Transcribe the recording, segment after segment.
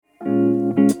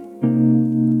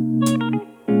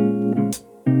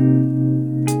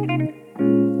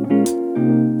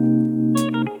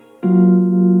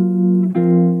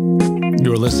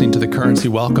Transparency.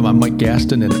 Welcome. I'm Mike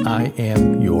Gaston, and I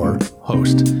am your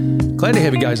host. Glad to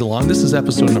have you guys along. This is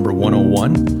episode number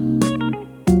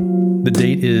 101. The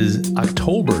date is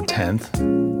October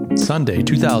 10th, Sunday,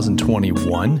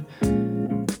 2021.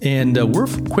 And we're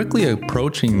quickly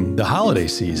approaching the holiday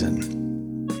season.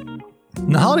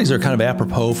 And the holidays are kind of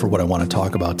apropos for what I want to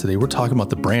talk about today. We're talking about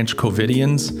the branch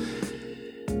Covidians.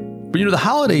 But the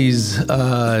holidays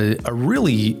are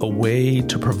really a way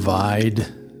to provide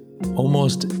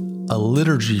almost a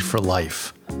liturgy for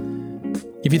life.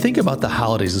 If you think about the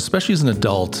holidays, especially as an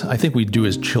adult, I think we do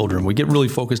as children, we get really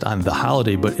focused on the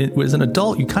holiday, but as an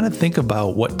adult, you kind of think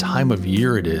about what time of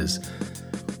year it is,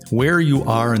 where you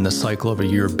are in the cycle of a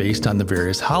year based on the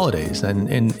various holidays.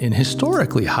 And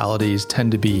historically, holidays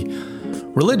tend to be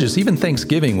religious. Even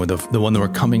Thanksgiving, with the one that we're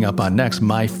coming up on next,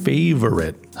 my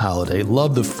favorite holiday.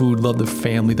 Love the food, love the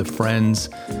family, the friends.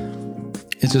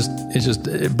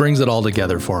 It brings it all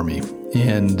together for me.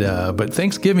 And but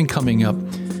Thanksgiving coming up,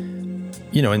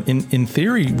 in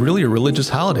theory, really a religious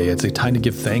holiday. It's a time to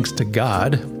give thanks to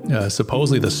God.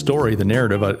 Supposedly the story, the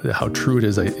narrative, how true it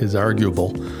is arguable.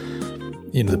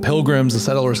 The pilgrims, the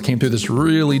settlers came through this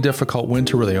really difficult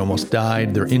winter where they almost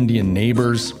died. Their Indian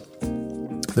neighbors,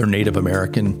 their Native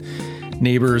American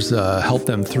neighbors, helped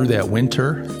them through that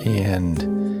winter, and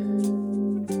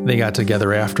they got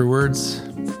together afterwards,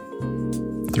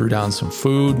 threw down some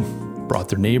food, brought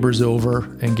their neighbors over,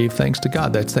 and gave thanks to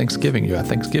God. That's Thanksgiving. You got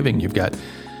Thanksgiving. You've got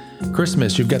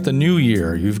Christmas. You've got the New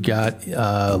Year. You've got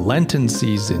Lenten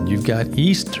season. You've got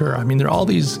Easter. I mean, there are all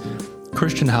these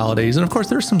Christian holidays. And of course,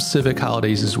 there's some civic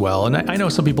holidays as well. And I know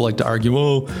some people like to argue,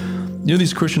 well,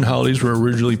 these Christian holidays were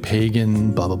originally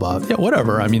pagan, blah, blah, blah. Yeah,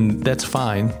 whatever. I mean, that's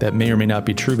fine. That may or may not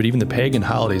be true. But even the pagan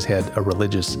holidays had a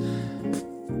religious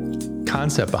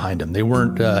concept behind them. They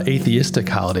weren't atheistic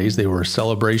holidays. They were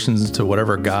celebrations to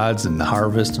whatever gods and the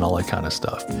harvest and all that kind of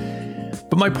stuff.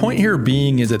 But my point here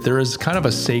being is that there is kind of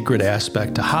a sacred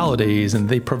aspect to holidays, and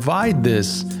they provide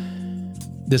this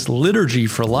liturgy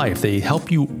for life. They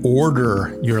help you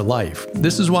order your life.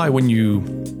 This is why when you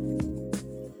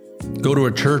go to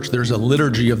a church, there's a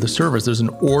liturgy of the service. There's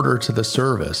an order to the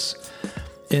service.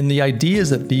 And the idea is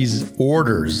that these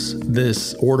orders,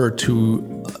 this order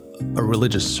to a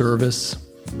religious service,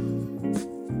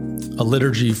 a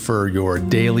liturgy for your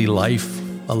daily life,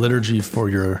 a liturgy for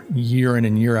your year in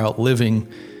and year out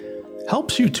living,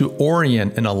 helps you to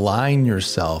orient and align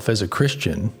yourself as a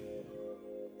Christian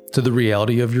to the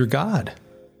reality of your God.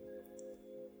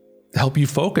 Help you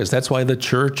focus. That's why the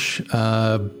church,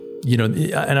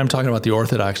 and I'm talking about the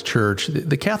Orthodox Church.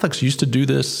 The Catholics used to do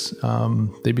this.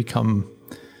 They become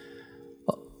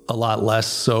a lot less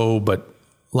so, but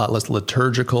a lot less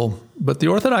liturgical. But the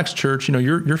Orthodox Church,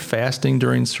 you're fasting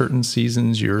during certain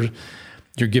seasons. You're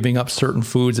giving up certain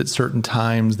foods at certain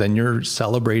times. Then you're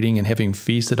celebrating and having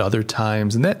feasts at other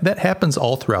times. And that happens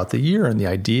all throughout the year. And the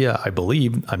idea, I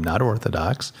believe, I'm not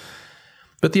Orthodox,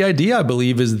 but the idea, I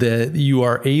believe, is that you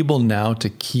are able now to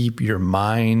keep your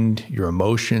mind, your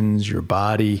emotions, your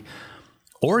body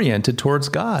oriented towards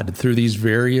God through these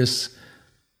various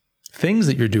things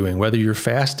that you're doing, whether you're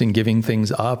fasting, giving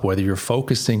things up, whether you're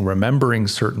focusing, remembering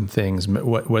certain things,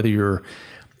 whether you're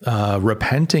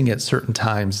repenting at certain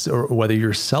times, or whether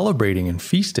you're celebrating and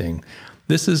feasting.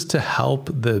 This is to help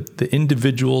the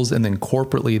individuals and then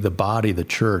corporately the body, the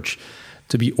church,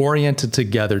 to be oriented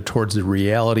together towards the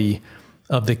reality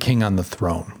of the King on the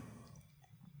throne.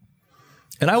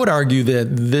 And I would argue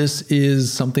that this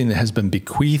is something that has been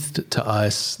bequeathed to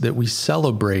us, that we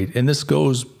celebrate, and this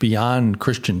goes beyond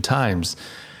Christian times.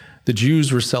 The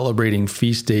Jews were celebrating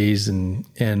feast days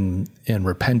and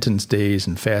repentance days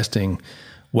and fasting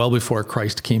well before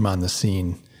Christ came on the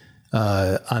scene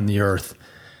on the earth.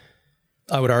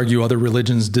 I would argue other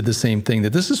religions did the same thing,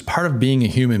 that this is part of being a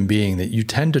human being, that you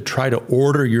tend to try to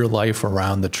order your life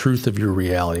around the truth of your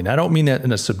reality. And I don't mean that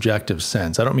in a subjective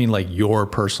sense. I don't mean like your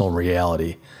personal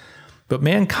reality. But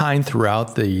mankind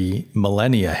throughout the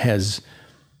millennia has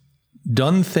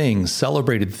done things,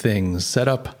 celebrated things, set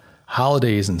up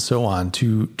holidays and so on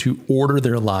to order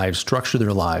their lives, structure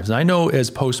their lives. And I know as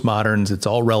postmoderns, it's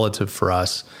all relative for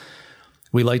us.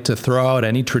 We like to throw out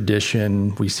any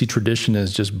tradition. We see tradition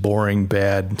as just boring,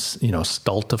 bad,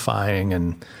 stultifying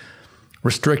and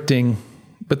restricting.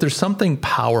 But there's something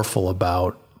powerful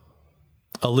about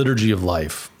a liturgy of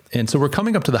life. And so we're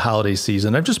coming up to the holiday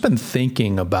season. I've just been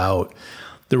thinking about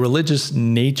the religious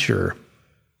nature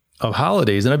of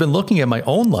holidays. And I've been looking at my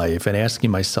own life and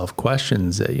asking myself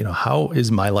questions, how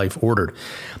is my life ordered?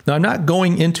 Now, I'm not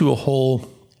going into a whole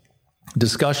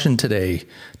discussion today,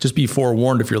 just be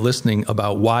forewarned if you're listening,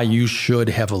 about why you should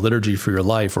have a liturgy for your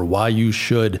life, or why you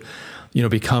should,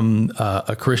 become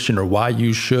a Christian, or why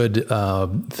you should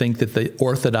think that the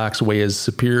Orthodox way is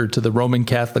superior to the Roman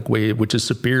Catholic way, which is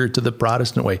superior to the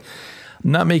Protestant way.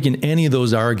 I'm not making any of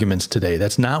those arguments today.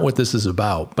 That's not what this is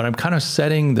about. But I'm kind of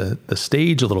setting the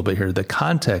stage a little bit here, the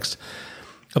context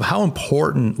of how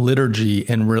important liturgy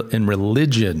and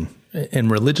religion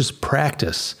and religious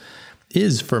practice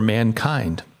is for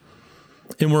mankind.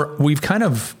 And we've kind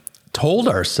of told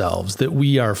ourselves that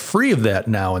we are free of that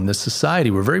now in this society.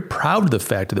 We're very proud of the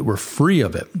fact that we're free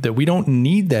of it, that we don't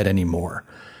need that anymore,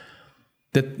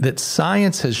 that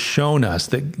science has shown us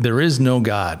that there is no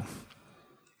God,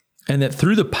 and that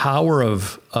through the power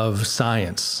of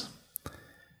science,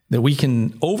 that we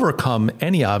can overcome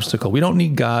any obstacle. We don't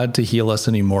need God to heal us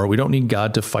anymore. We don't need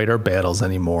God to fight our battles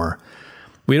anymore.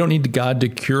 We don't need God to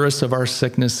cure us of our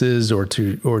sicknesses or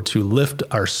to lift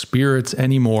our spirits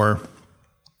anymore.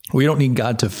 We don't need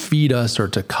God to feed us or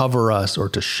to cover us or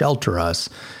to shelter us.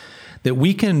 That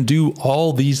we can do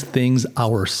all these things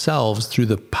ourselves through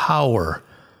the power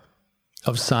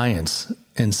of science,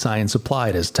 and science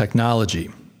applied as technology.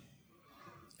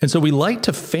 And so we like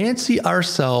to fancy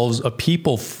ourselves a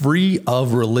people free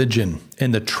of religion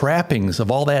and the trappings of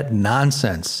all that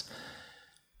nonsense,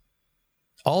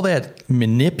 all that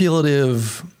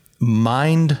manipulative,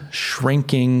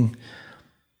 mind-shrinking,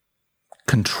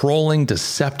 controlling,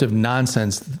 deceptive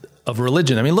nonsense of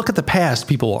religion. I mean, look at the past,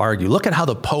 people will argue. Look at how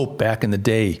the Pope back in the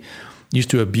day used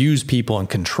to abuse people and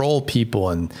control people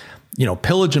and,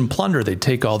 pillage and plunder. They'd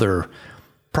take all their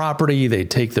property, they'd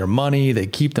take their money,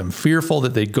 they'd keep them fearful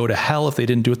that they'd go to hell if they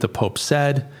didn't do what the Pope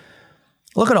said.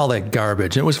 Look at all that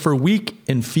garbage. It was for weak,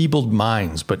 enfeebled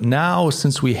minds. But now,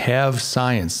 since we have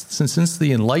science, since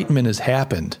the Enlightenment has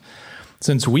happened,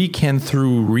 since we can,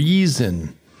 through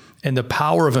reason and the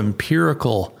power of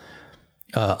empirical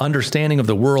understanding of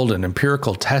the world and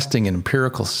empirical testing and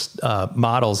empirical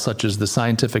models such as the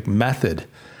scientific method,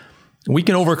 we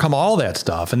can overcome all that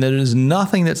stuff. And there is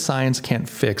nothing that science can't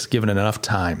fix given enough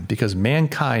time, because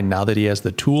mankind, now that he has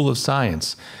the tool of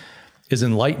science, is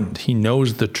enlightened. He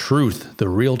knows the truth, the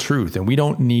real truth, and we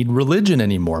don't need religion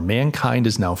anymore. Mankind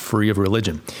is now free of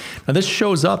religion. Now, this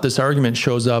argument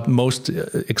shows up most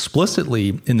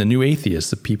explicitly in the new atheists,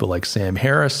 the people like Sam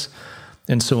Harris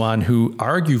and so on, who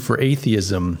argue for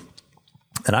atheism,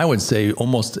 and I would say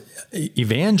almost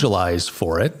evangelize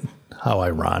for it. How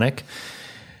ironic.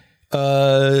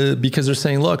 Because they're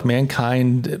saying, look,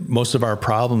 mankind, most of our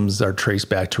problems are traced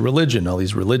back to religion. All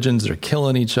these religions are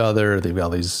killing each other. They've got all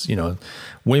these,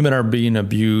 women are being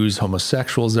abused,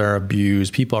 homosexuals are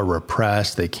abused, people are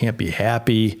repressed, they can't be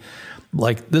happy.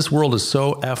 Like, this world is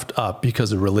so effed up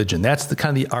because of religion. That's the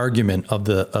kind of the argument of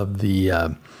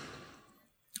the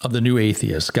new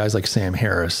atheists, guys like Sam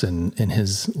Harris and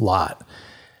his lot.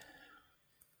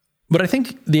 But I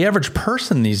think the average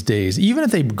person these days, even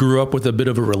if they grew up with a bit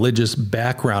of a religious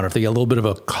background, or if they get a little bit of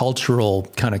a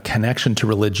cultural kind of connection to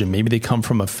religion, maybe they come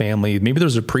from a family, maybe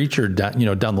there's a preacher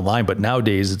down the line, but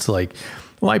nowadays it's like,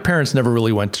 well, my parents never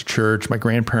really went to church. My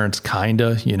grandparents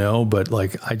kinda, but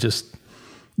like, just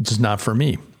not for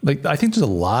me. Like, I think there's a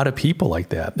lot of people like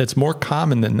that. It's more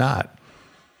common than not.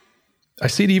 I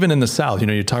see it even in the South.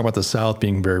 You talk about the South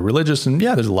being very religious, and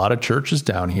yeah, there's a lot of churches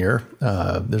down here.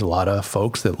 There's a lot of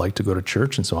folks that like to go to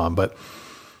church and so on, but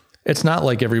it's not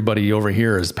like everybody over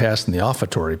here is passing the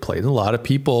offertory plate. There's a lot of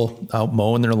people out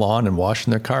mowing their lawn and washing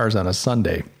their cars on a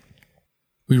Sunday.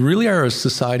 We really are a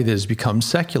society that has become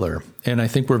secular, and I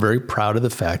think we're very proud of the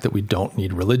fact that we don't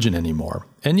need religion anymore.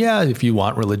 And yeah, if you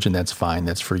want religion, that's fine.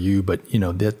 That's for you, but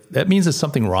that means there's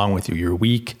something wrong with you. You're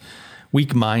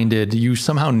weak-minded. You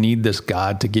somehow need this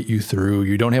God to get you through.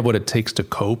 You don't have what it takes to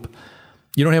cope.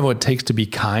 You don't have what it takes to be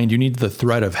kind. You need the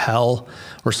threat of hell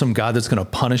or some God that's going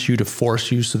to punish you to force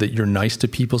you so that you're nice to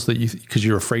people, because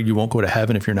you're afraid you won't go to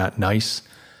heaven if you're not nice.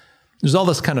 There's all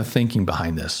this kind of thinking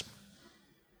behind this.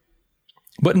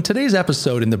 But in today's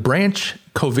episode, in the Branch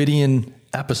Covidian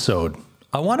episode,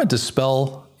 I want to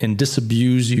dispel and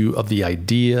disabuse you of the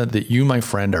idea that you, my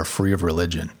friend, are free of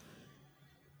religion.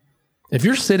 If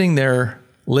you're sitting there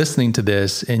listening to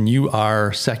this and you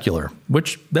are secular,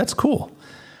 which that's cool.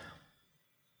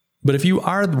 But if you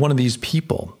are one of these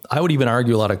people, I would even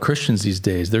argue a lot of Christians these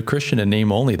days, they're Christian in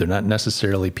name only. They're not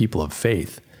necessarily people of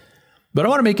faith. But I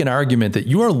want to make an argument that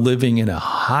you are living in a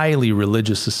highly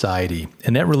religious society,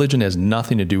 and that religion has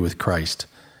nothing to do with Christ.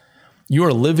 You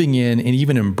are living in and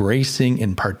even embracing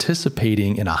and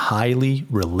participating in a highly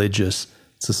religious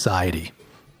society.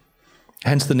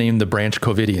 Hence the name the Branch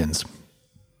Covidians.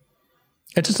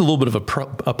 It's just a little bit of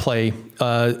a play.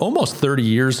 Almost 30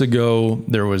 years ago,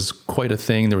 there was quite a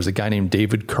thing. There was a guy named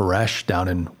David Koresh down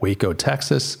in Waco,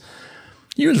 Texas.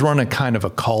 He was running kind of a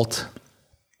cult.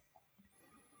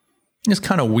 It's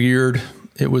kind of weird.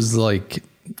 It was like,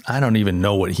 I don't even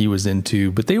know what he was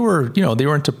into, but they were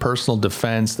into personal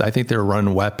defense. I think they were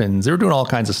running weapons. They were doing all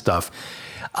kinds of stuff.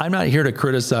 I'm not here to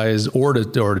criticize or to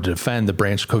defend the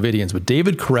Branch Covidians, but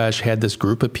David Koresh had this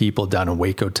group of people down in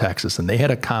Waco, Texas, and they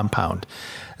had a compound,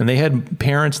 and they had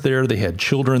parents there, they had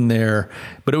children there,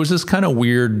 but it was this kind of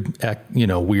weird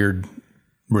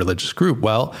religious group.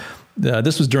 Well,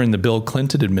 this was during the Bill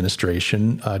Clinton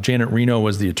administration. Janet Reno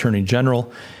was the Attorney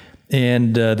General,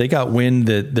 and they got wind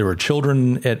that there were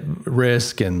children at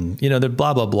risk, and the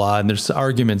blah blah blah. And there's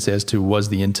arguments as to was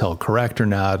the intel correct or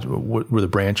not. Were the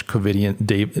Branch Davidians,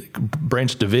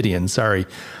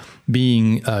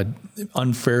 being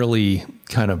unfairly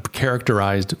kind of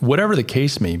characterized? Whatever the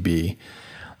case may be,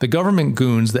 the government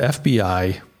goons, the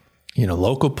FBI,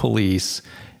 local police,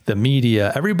 the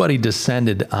media, everybody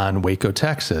descended on Waco,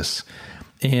 Texas,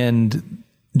 and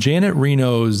Janet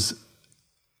Reno's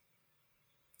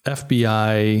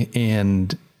FBI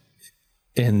and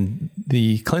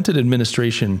the Clinton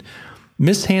administration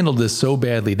mishandled this so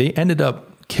badly. They ended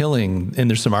up killing, and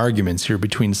there's some arguments here,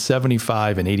 between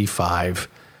 75 and 85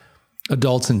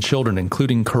 adults and children,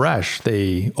 including Koresh.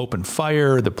 They opened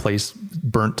fire. The place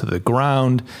burnt to the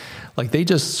ground. Like they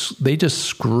just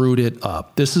screwed it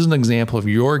up. This is an example of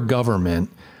your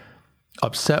government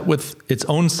upset with its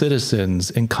own citizens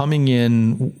and coming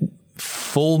in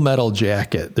full metal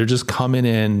jacket. They're just coming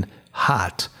in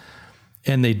hot,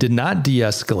 and they did not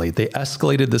de-escalate. They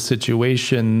escalated the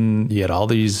situation. You had all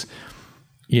these,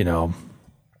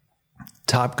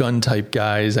 Top Gun type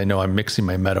guys. I know I'm mixing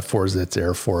my metaphors. That's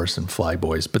Air Force and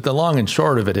Flyboys, but the long and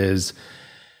short of it is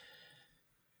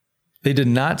they did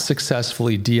not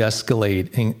successfully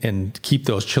de-escalate and keep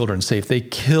those children safe. They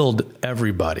killed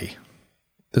everybody.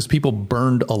 Those people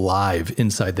burned alive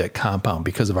inside that compound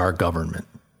because of our government.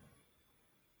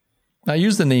 I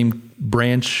use the name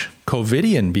Branch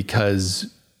Covidian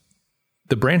because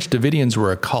the Branch Davidians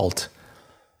were a cult.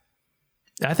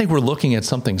 I think we're looking at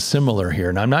something similar here.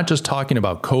 And I'm not just talking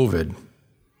about COVID.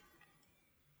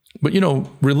 But,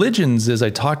 religions, as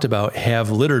I talked about, have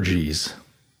liturgies.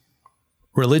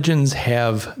 Religions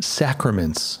have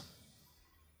sacraments.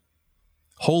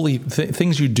 Holy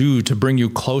things you do to bring you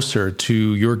closer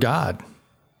to your God.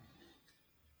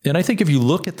 And I think if you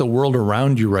look at the world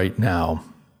around you right now,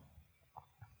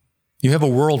 you have a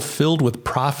world filled with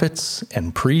prophets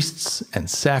and priests and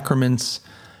sacraments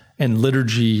and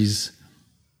liturgies,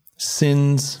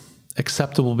 sins,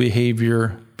 acceptable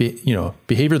behavior,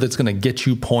 behavior that's going to get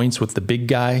you points with the big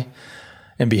guy,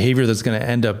 and behavior that's going to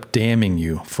end up damning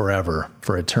you forever,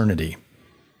 for eternity.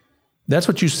 That's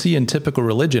what you see in typical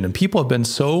religion. And people have been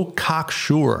so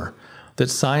cocksure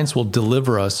that science will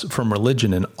deliver us from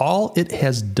religion. And all it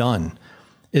has done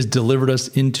is delivered us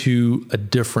into a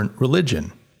different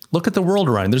religion. Look at the world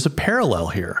around you. There's a parallel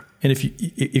here. And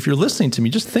if you're listening to me,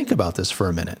 just think about this for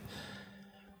a minute.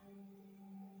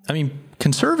 I mean,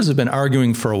 conservatives have been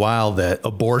arguing for a while that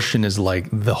abortion is like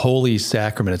the holy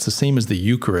sacrament. It's the same as the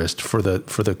Eucharist for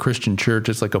the Christian church.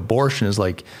 It's like abortion is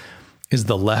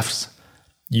the left's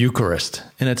Eucharist.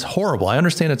 And it's horrible. I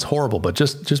understand it's horrible, but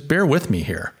just bear with me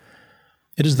here.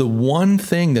 It is the one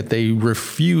thing that they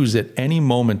refuse at any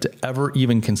moment to ever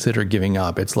even consider giving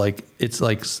up. It's like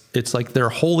their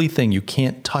holy thing. You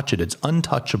can't touch it. It's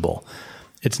untouchable.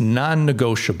 It's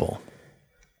non-negotiable.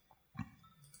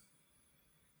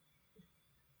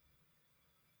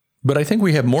 But I think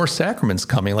we have more sacraments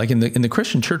coming. Like in the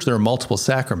Christian church, there are multiple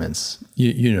sacraments.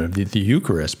 The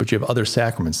Eucharist, but you have other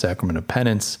sacraments: sacrament of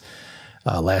penance,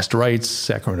 last rites,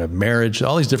 sacrament of marriage,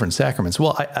 all these different sacraments.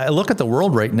 Well, I look at the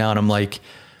world right now and I'm like,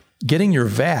 getting your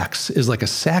vax is like a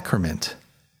sacrament.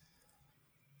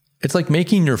 It's like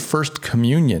making your first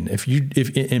communion.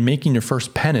 And making your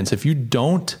first penance,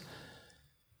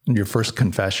 your first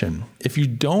confession, if you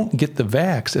don't get the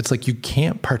vax, it's like you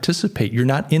can't participate. You're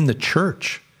not in the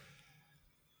church.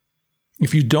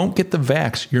 If you don't get the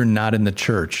vax, you're not in the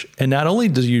church. And not only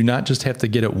do you not just have to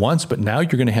get it once, but now you're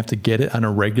going to have to get it on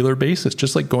a regular basis,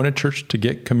 just like going to church to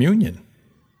get communion.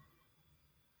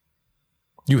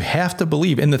 You have to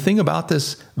believe. And the thing about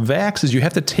this vax is you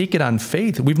have to take it on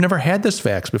faith. We've never had this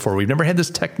vax before. We've never had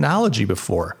this technology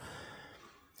before.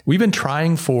 We've been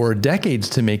trying for decades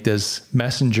to make this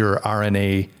messenger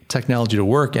RNA technology to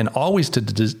work, and always to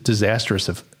disastrous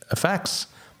effects,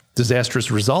 disastrous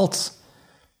results.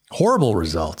 Horrible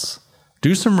results.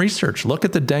 Do some research. Look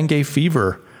at the dengue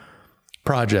fever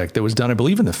project that was done, I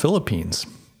believe, in the Philippines.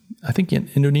 I think in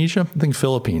Indonesia, I think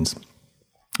Philippines.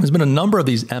 There's been a number of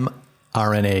these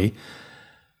mRNA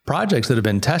projects that have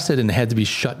been tested and had to be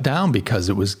shut down because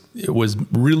it was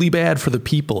really bad for the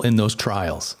people in those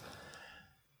trials.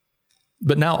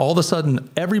 But now all of a sudden,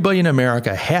 everybody in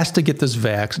America has to get this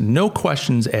vax, no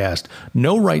questions asked,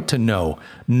 no right to know,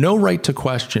 no right to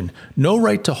question, no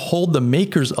right to hold the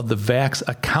makers of the vax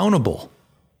accountable.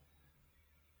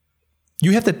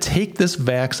 You have to take this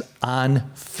vax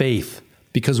on faith.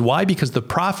 Because why? Because the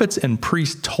prophets and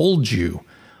priests told you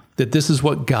that this is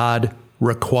what God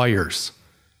requires.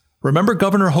 Remember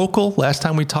Governor Hochul, last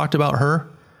time we talked about her?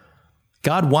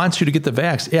 God wants you to get the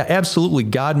vax. Yeah, absolutely.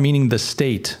 God meaning the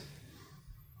state.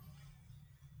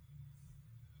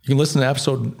 You can listen to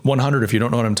episode 100 if you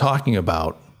don't know what I'm talking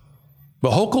about.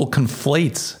 But Hochul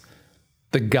conflates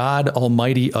the God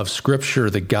Almighty of Scripture,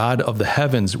 the God of the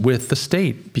heavens, with the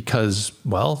state because,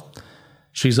 well,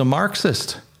 she's a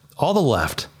Marxist. All the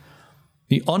left.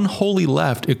 The unholy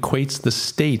left equates the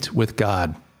state with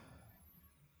God.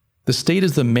 The state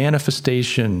is the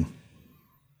manifestation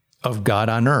of God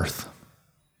on earth.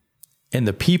 And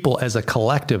the people as a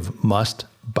collective must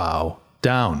bow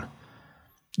down.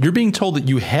 You're being told that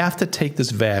you have to take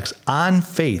this vax on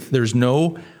faith. There's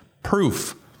no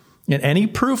proof. And any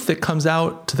proof that comes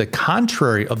out to the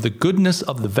contrary of the goodness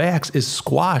of the vax is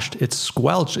squashed, it's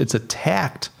squelched, it's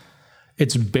attacked,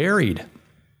 it's buried.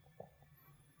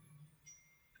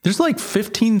 There's like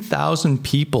 15,000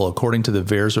 people, according to the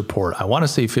VAERS report. I want to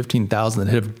say 15,000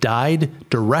 that have died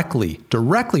directly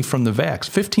from the vax.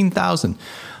 15,000.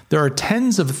 There are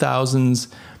tens of thousands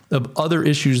of other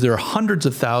issues. There are hundreds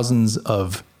of thousands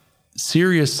of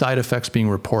serious side effects being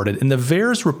reported. And the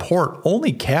VAERS report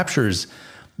only captures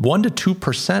 1% to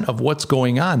 2% of what's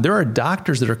going on. There are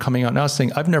doctors that are coming out now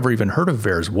saying, I've never even heard of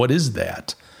VAERS. What is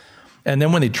that? And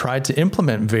then when they tried to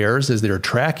implement VAERS, as they're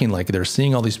tracking, like they're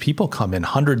seeing all these people come in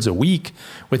hundreds a week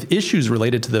with issues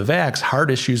related to the vax, heart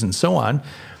issues and so on,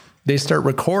 they start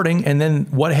recording. And then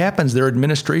what happens? Their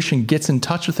administration gets in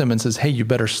touch with them and says, hey, you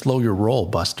better slow your roll,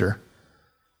 Buster.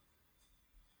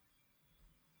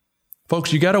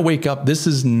 Folks, you got to wake up. This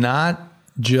is not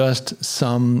just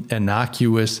some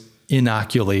innocuous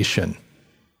inoculation.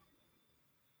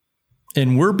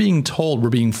 And we're being told, we're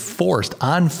being forced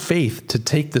on faith to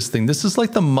take this thing. This is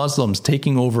like the Muslims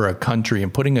taking over a country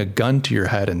and putting a gun to your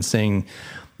head and saying,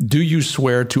 do you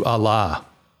swear to Allah?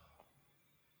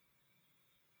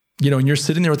 You know, and you're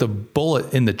sitting there with a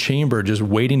bullet in the chamber just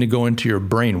waiting to go into your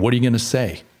brain. What are you going to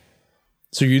say?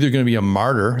 So you're either going to be a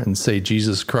martyr and say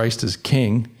Jesus Christ is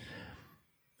king,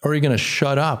 or you're going to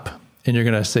shut up and you're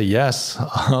going to say, yes,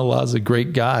 Allah is a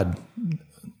great God.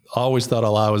 Always thought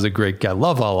Allah was a great God.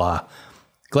 Love Allah.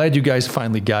 Glad you guys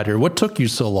finally got here. What took you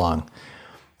so long?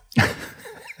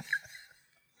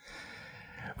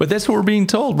 But that's what we're being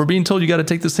told. We're being told you got to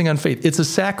take this thing on faith. It's a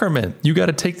sacrament. You got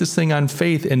to take this thing on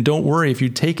faith. And don't worry, if you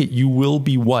take it, you will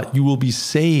be what? You will be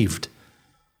saved.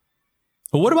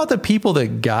 But what about the people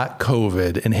that got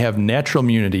COVID and have natural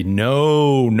immunity?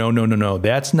 No.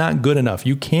 That's not good enough.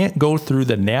 You can't go through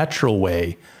the natural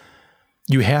way.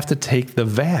 You have to take the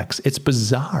vax. It's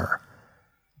bizarre.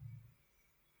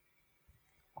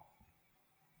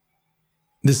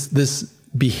 This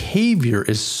behavior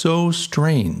is so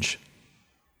strange.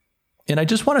 And I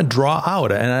just want to draw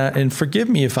out, and forgive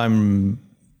me if I'm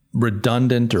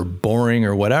redundant or boring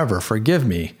or whatever, forgive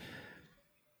me.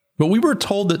 But we were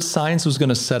told that science was going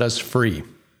to set us free.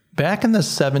 Back in the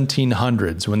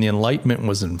 1700s, when the Enlightenment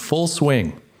was in full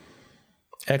swing,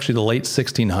 actually the late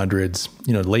 1600s,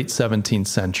 late 17th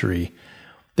century,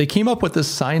 they came up with this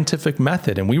scientific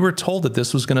method, and we were told that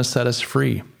this was going to set us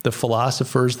free. The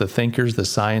philosophers, the thinkers, the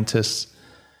scientists,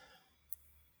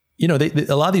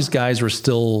 a lot of these guys were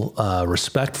still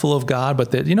respectful of God,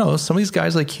 but that, some of these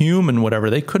guys like Hume and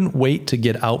whatever, they couldn't wait to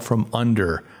get out from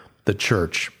under the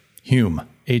church. Hume,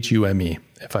 Hume,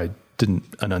 if I didn't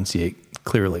enunciate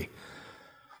clearly.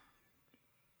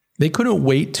 They couldn't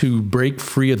wait to break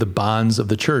free of the bonds of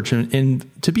the church. And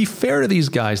to be fair to these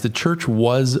guys, the church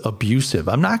was abusive.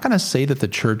 I'm not going to say that the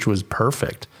church was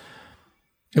perfect.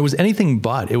 It was anything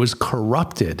but. It was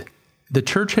corrupted. The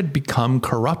church had become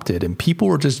corrupted, and people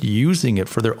were just using it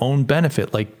for their own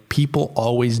benefit, like people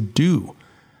always do.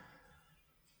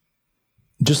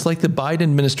 Just like the Biden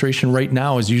administration right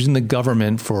now is using the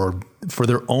government for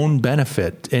their own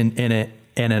benefit and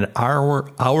at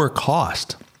our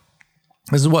cost.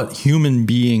 This is what human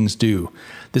beings do.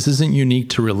 This isn't unique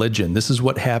to religion. This is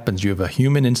what happens. You have a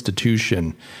human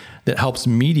institution that helps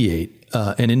mediate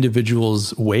an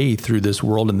individual's way through this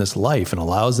world and this life and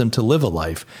allows them to live a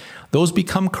life. Those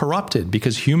become corrupted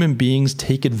because human beings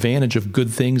take advantage of good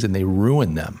things and they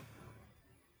ruin them.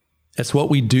 It's what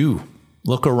we do.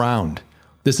 Look around.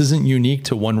 This isn't unique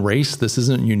to one race. This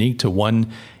isn't unique to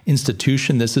one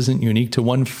institution. This isn't unique to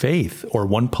one faith or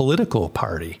one political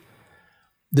party.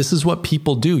 This is what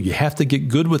people do. You have to get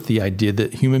good with the idea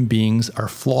that human beings are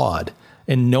flawed.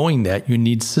 And knowing that, you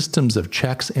need systems of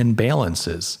checks and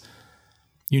balances.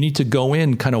 You need to go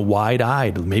in kind of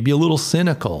wide-eyed, maybe a little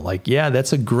cynical. Like, yeah,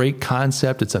 that's a great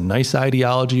concept. It's a nice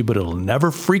ideology, but it'll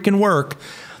never freaking work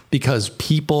because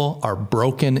people are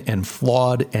broken and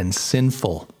flawed and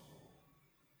sinful.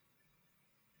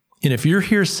 And if you're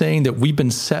here saying that we've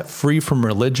been set free from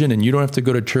religion and you don't have to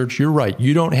go to church, you're right.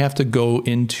 You don't have to go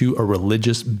into a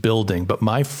religious building. But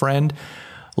my friend,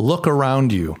 look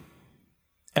around you.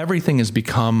 Everything has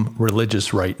become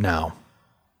religious right now.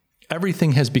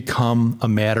 Everything has become a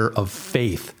matter of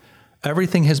faith.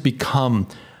 Everything has become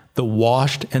the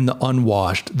washed and the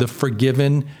unwashed, the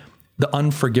forgiven, the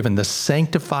unforgiven, the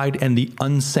sanctified and the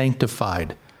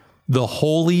unsanctified, the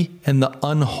holy and the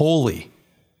unholy.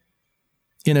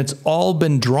 And it's all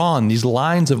been drawn. These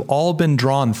lines have all been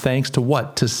drawn thanks to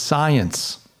what? To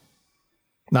science.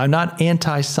 Now, I'm not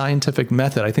anti-scientific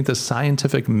method. I think the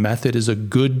scientific method is a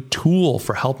good tool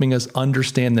for helping us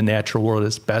understand the natural world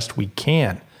as best we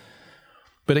can.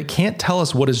 But it can't tell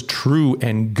us what is true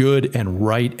and good and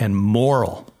right and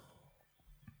moral.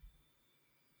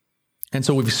 And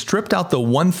so we've stripped out the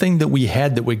one thing that we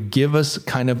had that would give us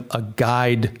kind of a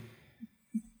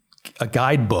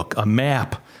guidebook, a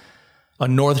map, a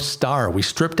North Star. We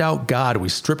stripped out God. We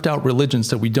stripped out religion,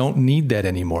 so we don't need that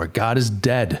anymore. God is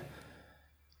dead.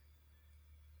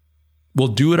 We'll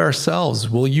do it ourselves.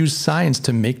 We'll use science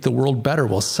to make the world better.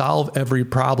 We'll solve every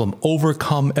problem,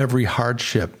 overcome every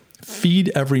hardship,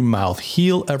 feed every mouth,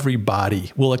 heal every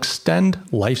body. We'll extend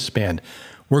lifespan.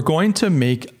 We're going to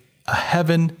make a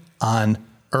heaven on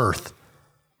earth.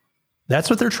 That's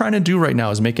what they're trying to do right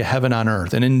now, is make a heaven on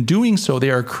earth. And in doing so,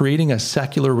 they are creating a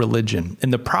secular religion.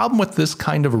 And the problem with this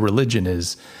kind of a religion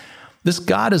is this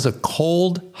God is a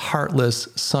cold, heartless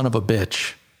son of a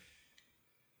bitch.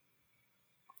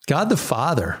 God the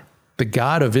Father, the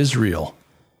God of Israel,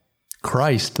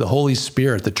 Christ, the Holy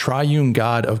Spirit, the triune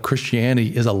God of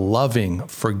Christianity, is a loving,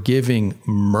 forgiving,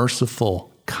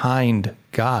 merciful, kind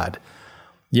God.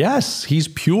 Yes, he's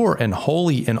pure and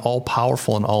holy and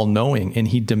all-powerful and all-knowing, and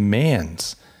he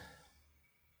demands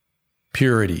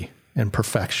purity and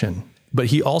perfection. But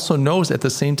he also knows at the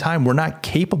same time we're not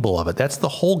capable of it. That's the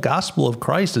whole gospel of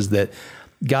Christ, is that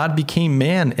God became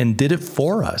man and did it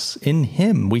for us. In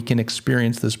him, we can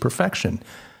experience this perfection.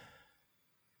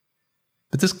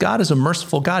 But this God is a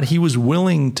merciful God. He was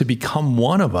willing to become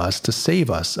one of us to save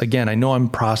us. Again, I know I'm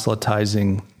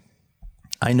proselytizing.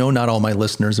 I know not all my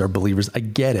listeners are believers. I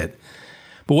get it.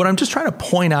 But what I'm just trying to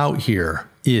point out here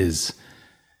is,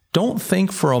 don't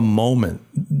think for a moment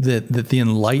that the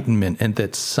Enlightenment and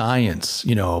that science,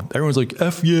 everyone's like,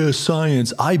 F yeah,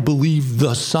 science. I believe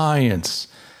the science.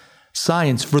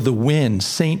 Science for the win.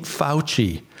 St.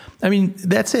 Fauci. I mean,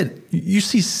 that's it. You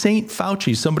see St.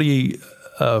 Fauci, somebody,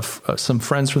 some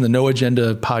friends from the No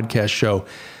Agenda podcast show,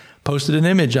 posted an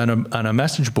image on a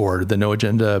message board, the No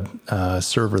Agenda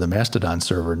server, the Mastodon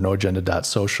server,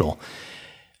 noagenda.social,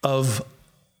 of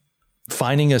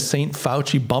finding a St.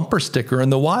 Fauci bumper sticker in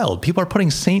the wild. People are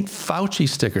putting St. Fauci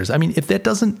stickers. I mean, if that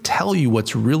doesn't tell you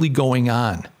what's really going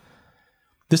on,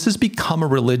 this has become a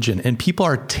religion, and people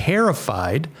are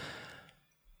terrified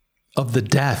of the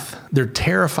death. They're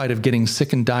terrified of getting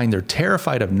sick and dying. They're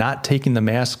terrified of not taking the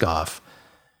mask off.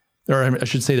 Or I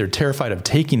should say they're terrified of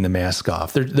taking the mask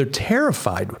off. They're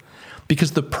terrified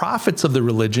because the prophets of the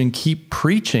religion keep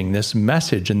preaching this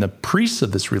message, and the priests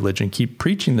of this religion keep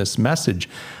preaching this message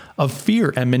of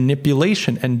fear and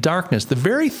manipulation and darkness, the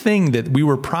very thing that we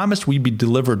were promised we'd be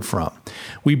delivered from.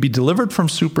 We'd be delivered from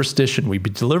superstition. We'd be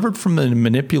delivered from the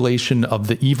manipulation of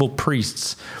the evil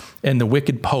priests and the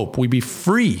wicked pope. We'd be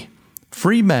free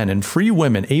men and free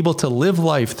women, able to live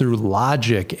life through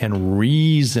logic and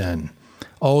reason.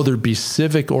 Oh, there'd be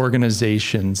civic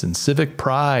organizations and civic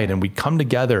pride, and we'd come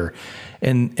together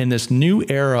in this new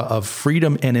era of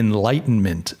freedom and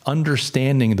enlightenment,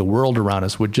 understanding the world around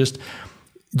us would just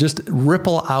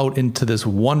ripple out into this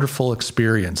wonderful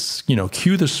experience.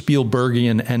 Cue the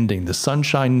Spielbergian ending, the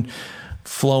sunshine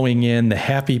flowing in, the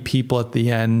happy people at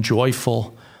the end,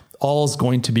 joyful. All's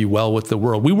going to be well with the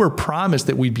world. We were promised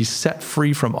that we'd be set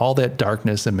free from all that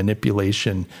darkness and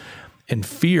manipulation and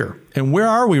fear. And where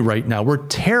are we right now? We're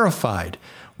terrified.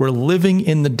 We're living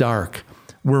in the dark.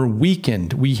 We're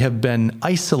weakened. We have been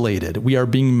isolated. We are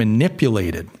being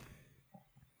manipulated.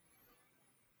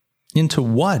 Into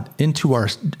what? Into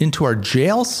our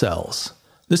jail cells.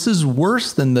 This is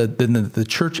worse than the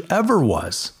church ever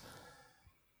was.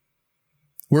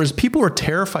 Whereas people were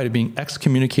terrified of being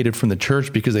excommunicated from the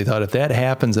church because they thought if that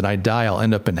happens and I die, I'll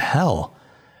end up in hell.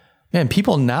 Man,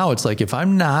 people now, it's like, if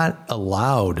I'm not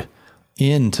allowed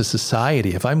into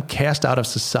society, if I'm cast out of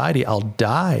society, I'll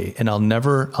die and I'll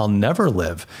never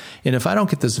live. And if I don't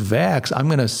get this vax, I'm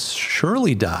going to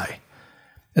surely die.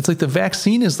 It's like the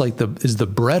vaccine is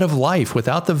the bread of life.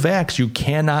 Without the vax, you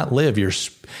cannot live.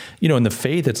 In the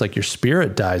faith, it's like your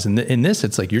spirit dies. And in this,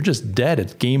 it's like you're just dead.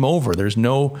 It's game over. There's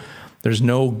no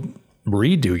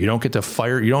redo. You don't get to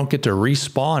fire. You don't get to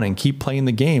respawn and keep playing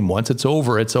the game. Once it's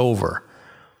over, it's over.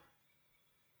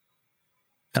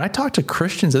 And I talk to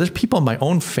Christians, there's people in my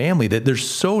own family that they're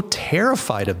so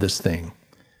terrified of this thing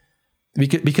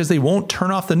because they won't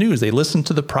turn off the news. They listen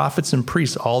to the prophets and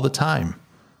priests all the time.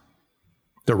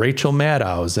 The Rachel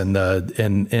Maddows and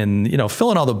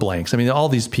fill in all the blanks. I mean, all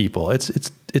these people, it's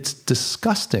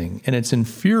disgusting and it's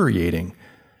infuriating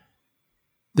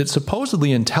that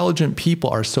supposedly intelligent people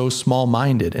are so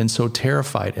small-minded and so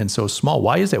terrified and so small.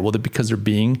 Why is that? Well, because they're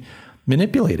being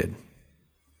manipulated.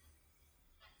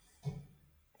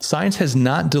 Science has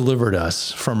not delivered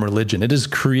us from religion. It has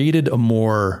created a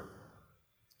more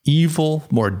evil,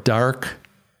 more dark,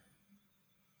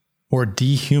 more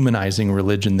dehumanizing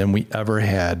religion than we ever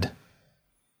had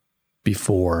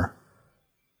before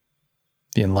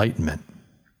the Enlightenment.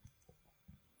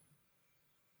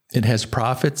 It has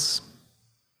prophets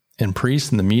and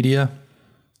priests in the media.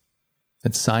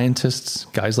 It's scientists,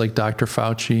 guys like Dr.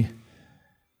 Fauci.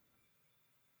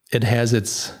 It has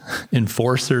its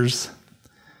enforcers.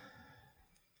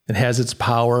 It has its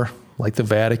power, like the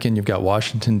Vatican. You've got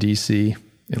Washington, D.C.,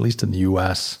 at least in the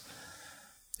U.S.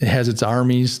 It has its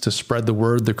armies to spread the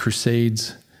word, the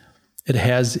Crusades. It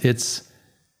has its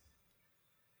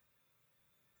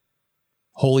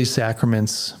holy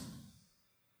sacraments,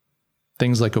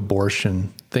 things like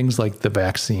abortion, things like the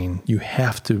vaccine. You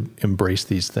have to embrace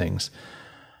these things.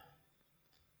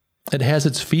 It has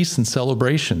its feasts and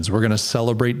celebrations. We're going to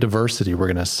celebrate diversity. We're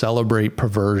going to celebrate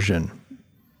perversion.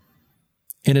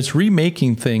 And it's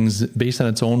remaking things based on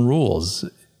its own rules.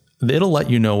 It'll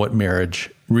let you know what marriage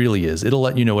really is. It'll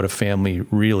let you know what a family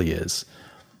really is.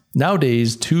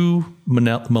 Nowadays, two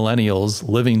millennials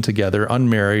living together,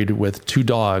 unmarried, with two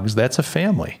dogs, that's a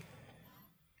family.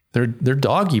 They're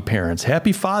doggy parents.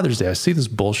 Happy Father's Day. I see this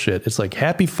bullshit. It's like,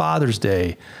 Happy Father's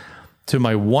Day to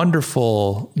my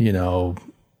wonderful,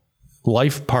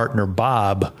 life partner,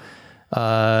 Bob.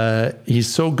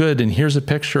 He's so good. And here's a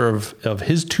picture of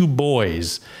his two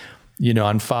boys,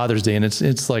 on Father's Day. And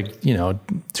it's like,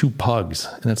 two pugs.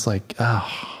 And it's like,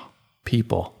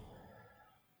 people.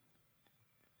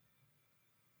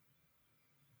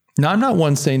 Now, I'm not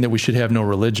one saying that we should have no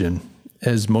religion.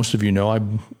 As most of you know,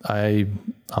 I'm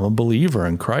a believer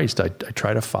in Christ. I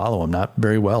try to follow him, not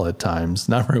very well at times,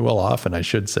 not very well often, I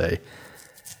should say.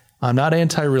 I'm not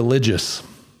anti-religious.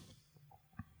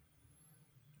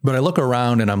 But I look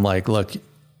around and I'm like, look,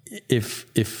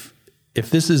 if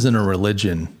this isn't a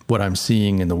religion, what I'm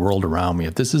seeing in the world around me,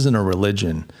 if this isn't a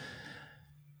religion,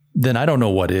 then I don't know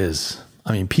what is.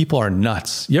 I mean, people are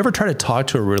nuts. You ever try to talk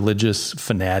to a religious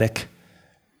fanatic?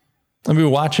 I've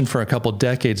been watching for a couple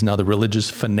decades now, the religious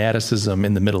fanaticism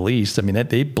in the Middle East. I mean,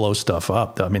 they blow stuff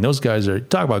up. I mean, those guys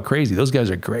talk about crazy. Those guys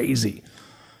are crazy.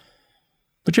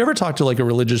 But you ever talk to like a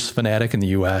religious fanatic in the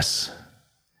U.S.?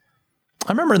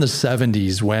 I remember in the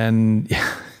 70s when,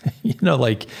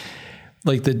 like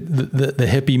the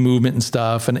hippie movement and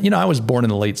stuff. And, I was born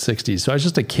in the late 60s, so I was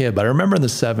just a kid. But I remember in the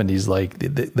 70s, like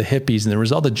the hippies, and there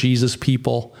was all the Jesus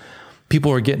people.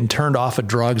 People were getting turned off of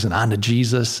drugs and onto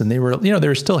Jesus. And they were, they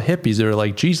were still hippies. They were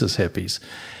like Jesus hippies.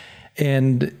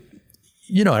 And,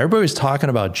 everybody was talking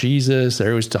about Jesus.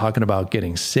 Everybody was talking about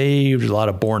getting saved. There's a lot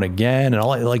of born again and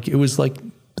all that. Like, it was like,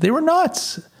 they were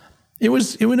nuts. It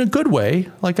was in a good way.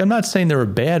 Like, I'm not saying they were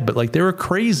bad, but like they were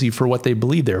crazy for what they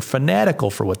believed. They were fanatical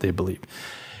for what they believed.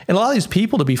 And a lot of these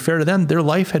people, to be fair to them, their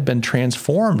life had been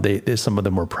transformed. Some of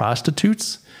them were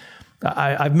prostitutes.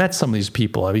 I've met some of these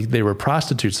people. I mean, they were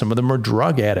prostitutes. Some of them were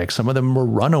drug addicts. Some of them were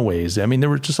runaways. I mean, there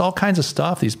were just all kinds of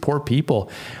stuff, these poor people.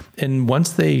 And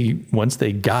once they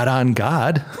got on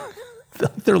God,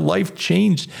 their life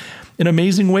changed in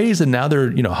amazing ways. And now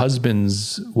they're,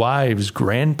 husbands, wives,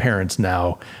 grandparents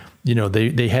now. They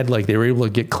were able to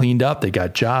get cleaned up. They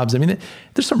got jobs. I mean,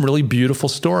 there's some really beautiful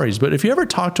stories. But if you ever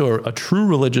talk to a true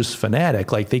religious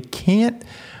fanatic, like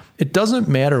it doesn't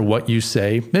matter what you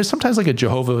say. There's sometimes like a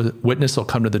Jehovah's Witness will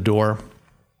come to the door,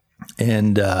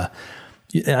 and I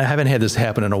haven't had this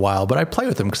happen in a while, but I play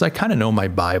with them because I kind of know my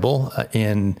Bible,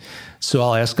 and so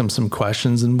I'll ask them some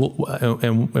questions, and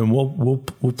we'll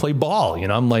play ball.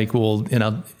 I'm like,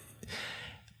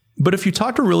 But if you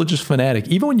talk to a religious fanatic,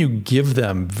 even when you give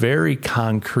them very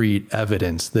concrete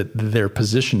evidence that their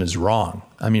position is wrong,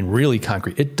 I mean, really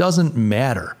concrete, it doesn't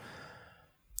matter.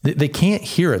 They can't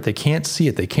hear it. They can't see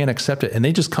it. They can't accept it. And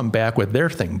they just come back with their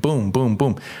thing. Boom, boom,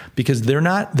 boom. Because they're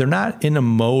not in a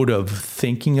mode of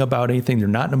thinking about anything. They're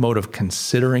not in a mode of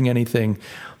considering anything.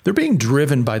 They're being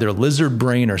driven by their lizard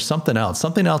brain or something else.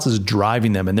 Something else is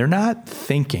driving them, and they're not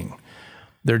thinking.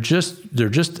 They're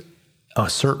just a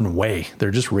certain way. They're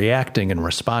just reacting and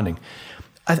responding.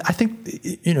 I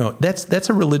think, that's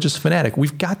a religious fanatic.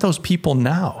 We've got those people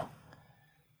now.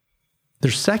 They're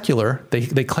secular.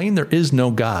 They claim there is no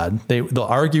God. They'll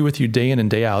argue with you day in and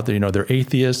day out. They're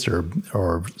atheists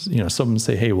or some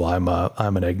say, hey, well,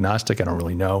 I'm an agnostic. I don't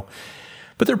really know.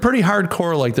 But they're pretty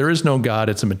hardcore. Like, there is no God.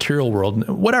 It's a material world.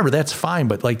 Whatever. That's fine.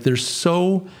 But like, they're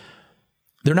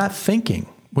not thinking.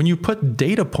 When you put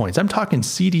data points, I'm talking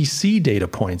CDC data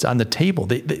points on the table,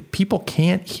 people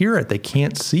can't hear it. They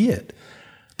can't see it.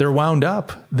 They're wound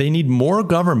up. They need more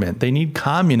government. They need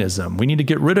communism. We need to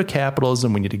get rid of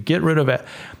capitalism. We need to get rid of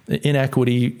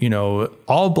inequity.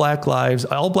 All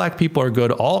black people are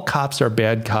good. All cops are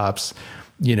bad cops.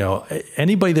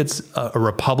 Anybody that's a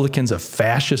Republican's a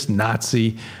fascist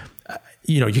Nazi.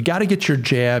 You got to get your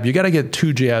jab. You got to get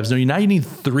 2 jabs. Now you need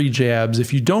 3 jabs.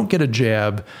 If you don't get a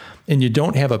jab and you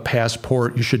don't have a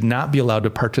passport, you should not be allowed to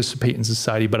participate in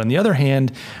society. But on the other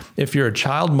hand, if you're a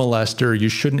child molester, you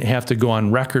shouldn't have to go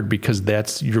on record because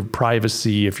that's your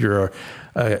privacy. If you're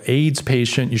a AIDS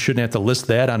patient, you shouldn't have to list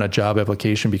that on a job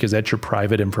application because that's your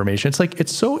private information. It's like,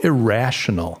 it's so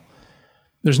irrational.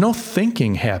 There's no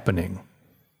thinking happening.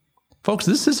 Folks,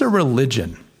 this is a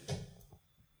religion.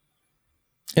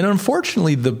 And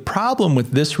unfortunately, the problem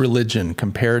with this religion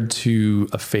compared to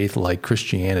a faith like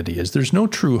Christianity is there's no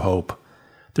true hope.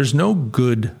 There's no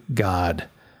good God.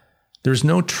 There's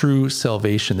no true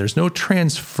salvation. There's no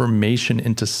transformation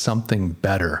into something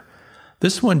better.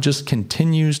 This one just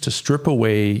continues to strip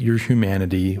away your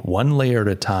humanity one layer at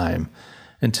a time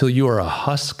until you are a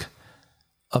husk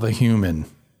of a human,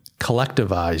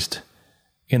 collectivized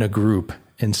in a group,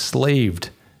 enslaved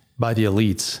by the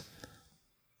elites.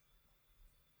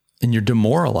 And you're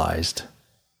demoralized.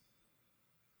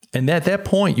 And at that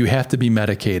point, you have to be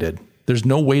medicated. There's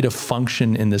no way to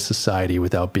function in this society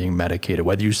without being medicated,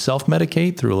 whether you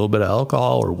self-medicate through a little bit of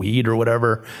alcohol or weed or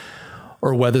whatever,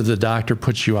 or whether the doctor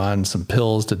puts you on some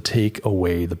pills to take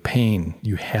away the pain.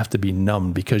 You have to be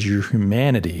numbed because your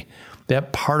humanity,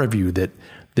 that part of you that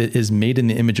is made in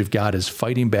the image of God, is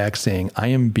fighting back saying, I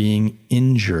am being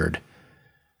injured.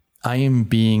 I am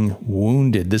being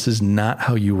wounded. This is not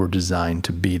how you were designed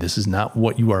to be. This is not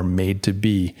what you are made to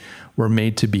be. We're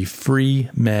made to be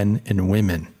free men and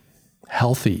women,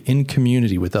 healthy, in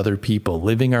community with other people,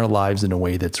 living our lives in a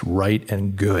way that's right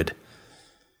and good.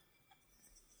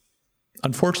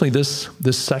 Unfortunately, this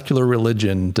secular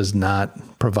religion does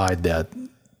not provide that.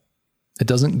 It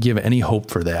doesn't give any hope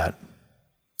for that.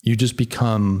 You just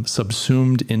become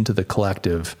subsumed into the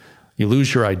collective. You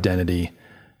lose your identity.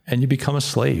 And you become a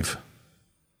slave,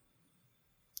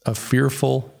 a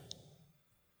fearful,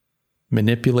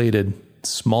 manipulated,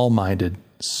 small-minded,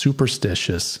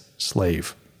 superstitious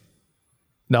slave.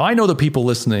 Now, I know the people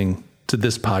listening to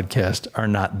this podcast are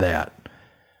not that,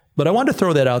 but I want to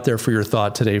throw that out there for your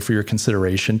thought today, for your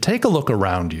consideration. Take a look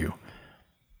around you.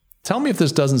 Tell me if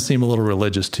this doesn't seem a little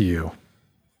religious to you.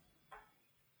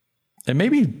 And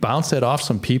maybe bounce that off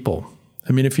some people.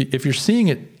 I mean, if you're seeing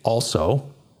it also,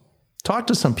 talk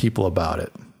to some people about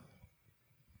it.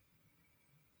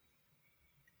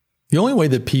 The only way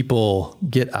that people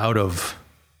get out of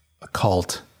a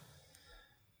cult,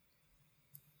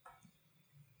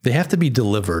 they have to be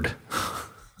delivered.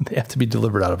 They have to be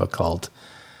delivered out of a cult.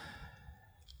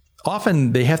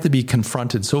 Often they have to be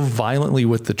confronted so violently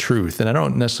with the truth. And I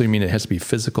don't necessarily mean it has to be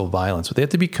physical violence, but they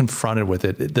have to be confronted with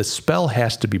it. The spell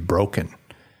has to be broken.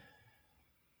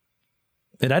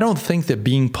 And I don't think that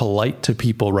being polite to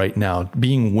people right now,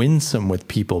 being winsome with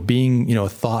people, being,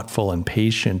 thoughtful and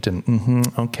patient and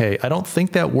okay, I don't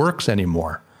think that works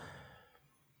anymore.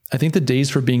 I think the days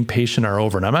for being patient are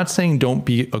over. And I'm not saying don't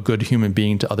be a good human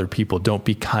being to other people. Don't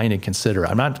be kind and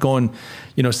considerate. I'm not going,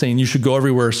 saying you should go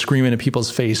everywhere screaming in people's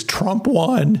face, Trump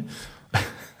won.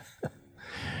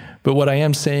 But what I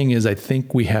am saying is I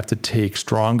think we have to take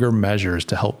stronger measures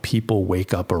to help people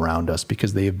wake up around us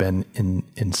because they have been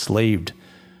enslaved.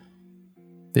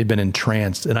 They've been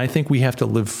entranced. And I think we have to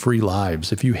live free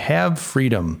lives. If you have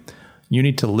freedom, you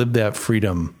need to live that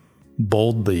freedom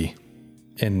boldly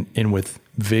and with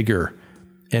vigor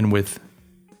and with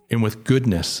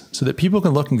goodness so that people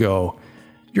can look and go,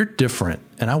 You're different,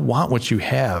 and I want what you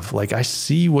have. Like, I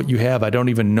see what you have. I don't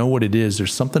even know what it is.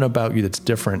 There's something about you that's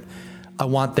different. I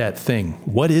want that thing.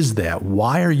 What is that?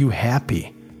 Why are you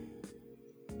happy?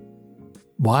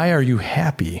 Why are you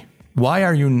happy? Why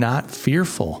are you not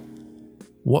fearful?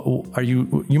 What are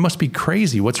you? You must be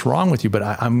crazy. What's wrong with you? But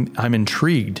I'm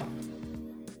intrigued.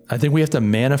 I think we have to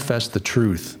manifest the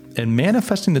truth, and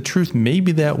manifesting the truth may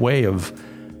be that way of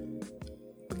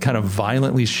kind of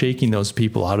violently shaking those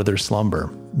people out of their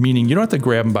slumber. Meaning, you don't have to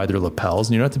grab them by their lapels,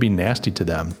 and you don't have to be nasty to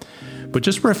them, but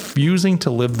just refusing to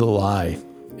live the lie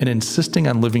and insisting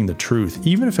on living the truth,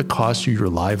 even if it costs you your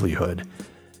livelihood.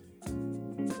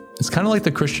 It's kind of like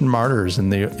the Christian martyrs in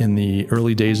the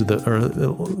early days of the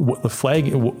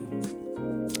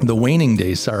waning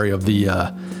days,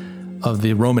 of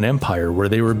the Roman Empire, where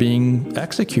they were being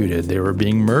executed, they were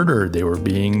being murdered, they were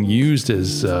being used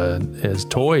as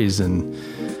toys and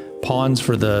pawns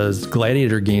for the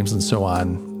gladiator games and so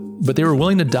on. But they were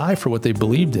willing to die for what they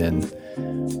believed in.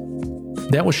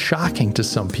 That was shocking to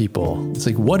some people. It's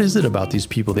like, what is it about these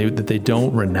people that they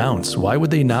don't renounce? Why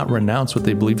would they not renounce what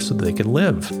they believe so that they could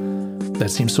live? That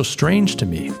seems so strange to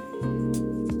me.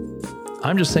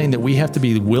 I'm just saying that we have to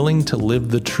be willing to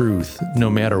live the truth no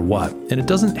matter what. And it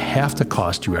doesn't have to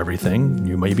cost you everything.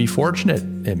 You may be fortunate.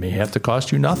 It may have to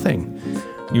cost you nothing.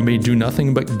 You may do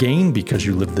nothing but gain because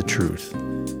you live the truth.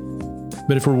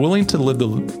 But if we're willing to live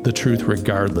the truth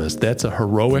regardless, that's a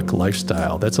heroic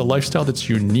lifestyle. That's a lifestyle that's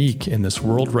unique in this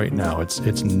world right now.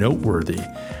 It's noteworthy.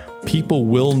 People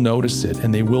will notice it,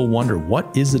 and they will wonder,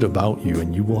 what is it about you?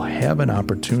 And you will have an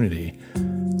opportunity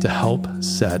to help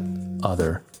set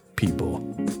other people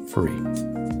free.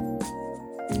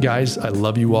 Guys, I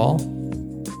love you all.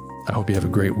 I hope you have a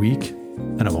great week,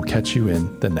 and I will catch you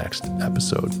in the next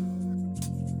episode.